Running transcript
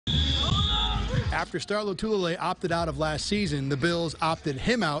After Star Lotulelei opted out of last season, the Bills opted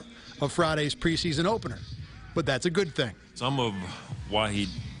him out of Friday's preseason opener. But that's a good thing. Some of why he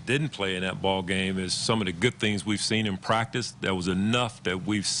didn't play in that ball game is some of the good things we've seen in practice. There was enough that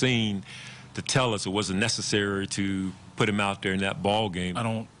we've seen to tell us it wasn't necessary to put him out there in that ball game. I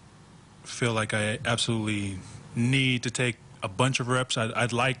don't feel like I absolutely need to take a bunch of reps.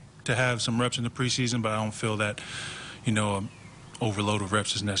 I'd like to have some reps in the preseason, but I don't feel that, an overload of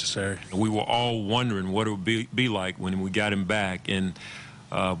reps is necessary. We were all wondering what it would be like when we got him back, and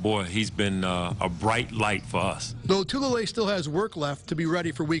boy, he's been a bright light for us. Lotulelei still has work left to be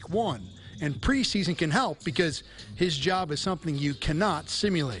ready for week 1, and preseason can help because his job is something you cannot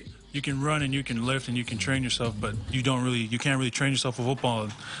simulate. You can run and you can lift and you can train yourself, but you can't really train yourself for football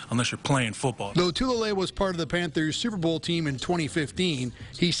unless you're playing football. Lotulelei was part of the Panthers' Super Bowl team in 2015.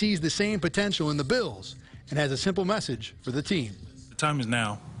 He sees the same potential in the Bills and has a simple message for the team. The time is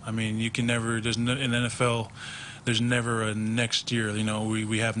now. I mean, you can never, in the NFL, there's never a next year.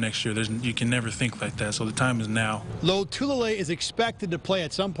 We have next year. You can never think like that, so the time is now. Lotulelei is expected to play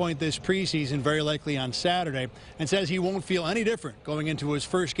at some point this preseason, very likely on Saturday, and says he won't feel any different going into his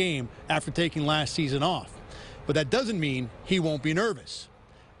first game after taking last season off. But that doesn't mean he won't be nervous.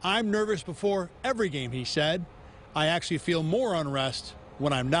 I'm nervous before every game, he said. I actually feel more unrest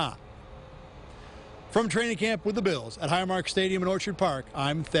when I'm not. From training camp with the Bills at Highmark Stadium in Orchard Park,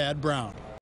 I'm Thad Brown.